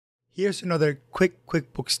Here's another quick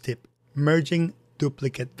QuickBooks tip, merging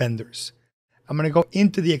duplicate vendors. I'm going to go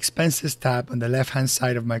into the Expenses tab on the left-hand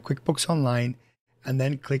side of my QuickBooks Online and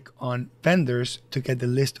then click on Vendors to get the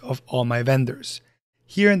list of all my vendors.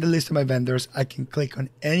 Here in the list of my vendors, I can click on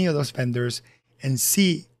any of those vendors and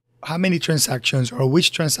see how many transactions or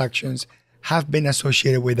which transactions have been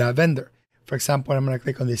associated with that vendor. For example, I'm going to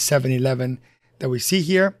click on the 7-Eleven that we see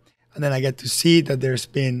here, and then I get to see that there's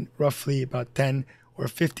been roughly about 10 or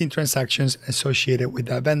 15 transactions associated with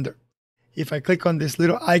that vendor. If I click on this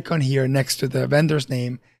little icon here next to the vendor's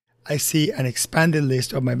name, I see an expanded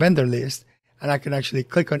list of my vendor list, and I can actually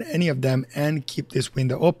click on any of them and keep this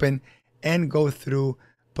window open and go through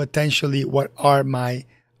potentially what are my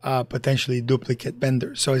potentially duplicate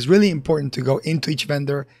vendors. So it's really important to go into each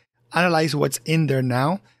vendor, analyze what's in there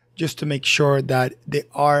now, just to make sure that they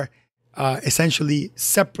are essentially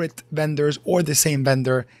separate vendors or the same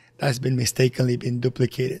vendor that's been mistakenly been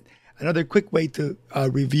duplicated. Another quick way to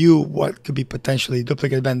review what could be potentially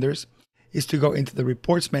duplicate vendors is to go into the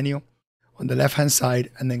Reports menu on the left-hand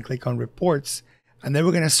side and then click on Reports. And then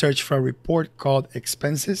we're going to search for a report called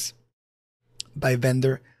Expenses by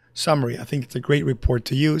Vendor Summary. I think it's a great report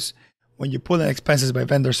to use. When you pull in Expenses by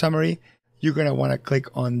Vendor Summary, you're going to want to click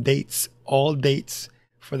on Dates, All Dates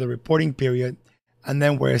for the reporting period. And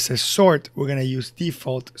then where it says Sort, we're going to use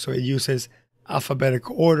Default, so it uses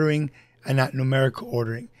alphabetical ordering and not numerical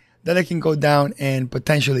ordering. Then I can go down and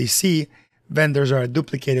potentially see vendors are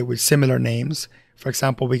duplicated with similar names. For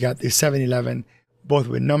example, we got the 7-Eleven, both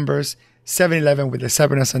with numbers, 7-Eleven with the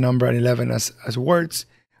 7 as a number and 11 as words.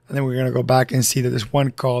 And then we're going to go back and see that there's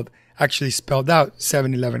one called, actually spelled out,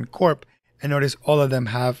 7-Eleven Corp. And notice all of them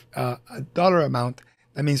have a dollar amount.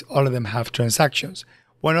 That means all of them have transactions.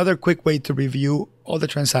 One other quick way to review all the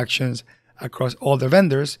transactions across all the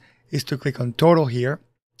vendors is to click on Total here,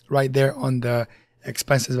 right there on the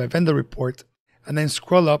Expenses by Vendor report, and then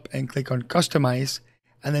scroll up and click on Customize,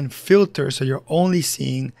 and then Filter so you're only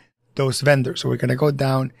seeing those vendors. So we're going to go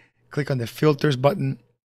down, click on the Filters button,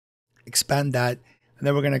 expand that, and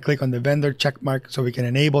then we're going to click on the vendor checkmark so we can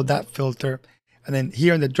enable that filter. And then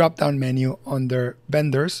here in the drop-down menu under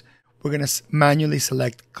Vendors, we're going to manually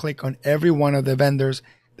select, click on every one of the vendors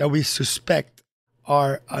that we suspect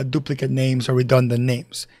are duplicate names or redundant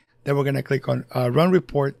names. Then we're going to click on Run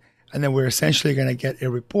Report, and then we're essentially going to get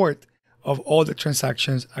a report of all the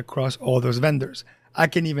transactions across all those vendors. I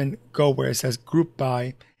can even go where it says Group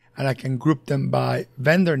By, and I can group them by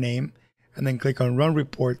vendor name, and then click on Run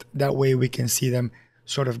Report. That way we can see them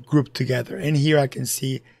sort of grouped together. And here I can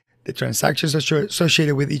see the transactions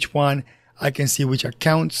associated with each one. I can see which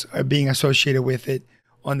accounts are being associated with it.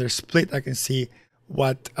 On their split, I can see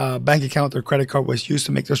what bank account or credit card was used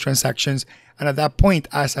to make those transactions. And at that point,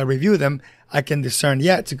 as I review them, I can discern,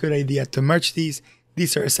 yeah, it's a good idea to merge these.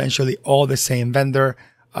 These are essentially all the same vendor.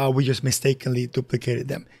 We just mistakenly duplicated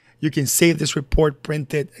them. You can save this report,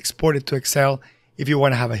 print it, export it to Excel if you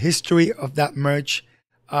want to have a history of that merge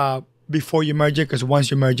before you merge it, because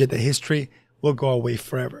once you merge it, the history will go away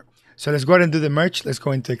forever. So let's go ahead and do the merge. Let's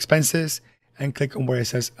go into Expenses and click on where it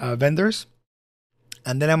says Vendors.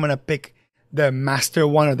 And then I'm going to pick the master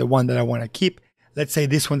one, or the one that I want to keep. Let's say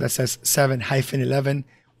this one that says 7-11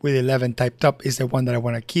 with 11 typed up is the one that I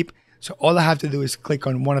want to keep. So all I have to do is click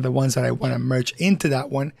on one of the ones that I want to merge into that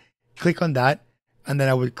one, click on that, and then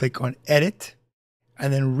I would click on Edit,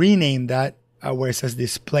 and then rename that where it says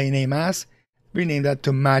Display Name As, rename that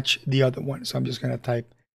to match the other one. So I'm just going to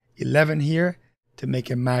type 11 here to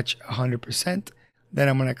make it match 100%. Then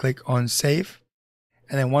I'm going to click on Save.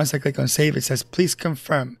 And then once I click on Save, it says, please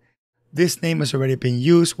confirm this name has already been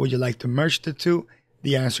used. Would you like to merge the two?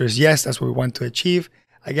 The answer is yes. That's what we want to achieve.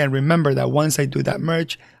 Again, remember that once I do that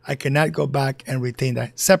merge, I cannot go back and retain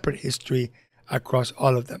that separate history across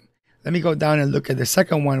all of them. Let me go down and look at the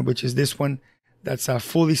second one, which is this one that's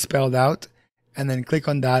fully spelled out. And then click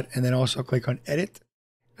on that, and then also click on Edit,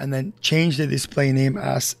 and then change the display name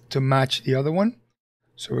as to match the other one.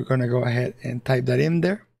 So we're going to go ahead and type that in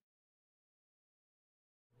there.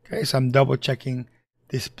 Okay, so I'm double checking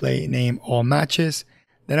display name all matches.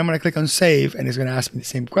 Then I'm going to click on Save, and it's going to ask me the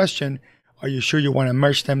same question. Are you sure you want to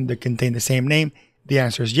merge them to contain the same name? The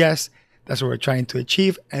answer is yes. That's what we're trying to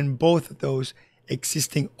achieve. And both of those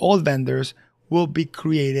existing old vendors will be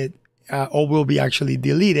created or will be actually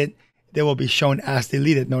deleted. They will be shown as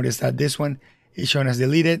deleted. Notice that this one is shown as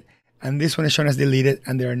deleted and this one is shown as deleted,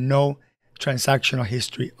 and there are no transactional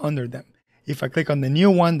history under them. If I click on the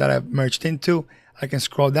new one that I've merged into, I can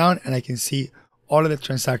scroll down and I can see all of the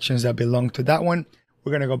transactions that belong to that one.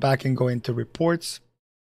 We're going to go back and go into Reports,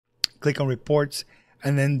 click on Reports,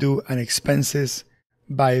 and then do an Expenses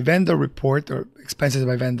by vendor report, or expenses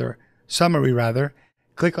by vendor summary rather.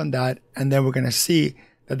 Click on that, and then we're going to see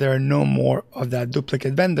that there are no more of that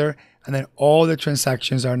duplicate vendor, and then all the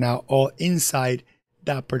transactions are now all inside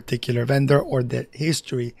that particular vendor, or the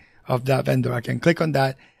history of that vendor. I can click on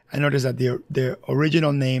that and notice that the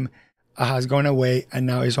original name has gone away, and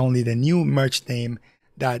now is only the new merge name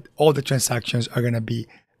that all the transactions are going to be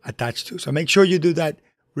attached to. So make sure you do that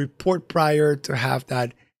report prior to have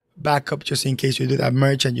that backup, just in case you do that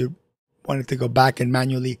merge and you wanted to go back and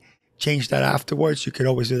manually change that afterwards. You could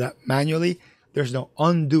always do that manually. There's no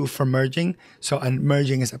undo for merging. So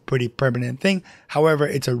merging is a pretty permanent thing. However,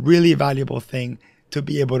 it's a really valuable thing to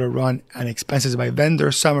be able to run an expenses by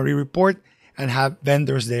vendor summary report and have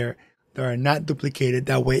vendors there that are not duplicated.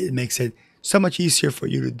 That way it makes it so much easier for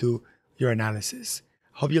you to do your analysis.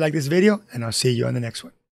 Hope you like this video, and I'll see you on the next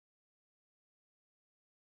one.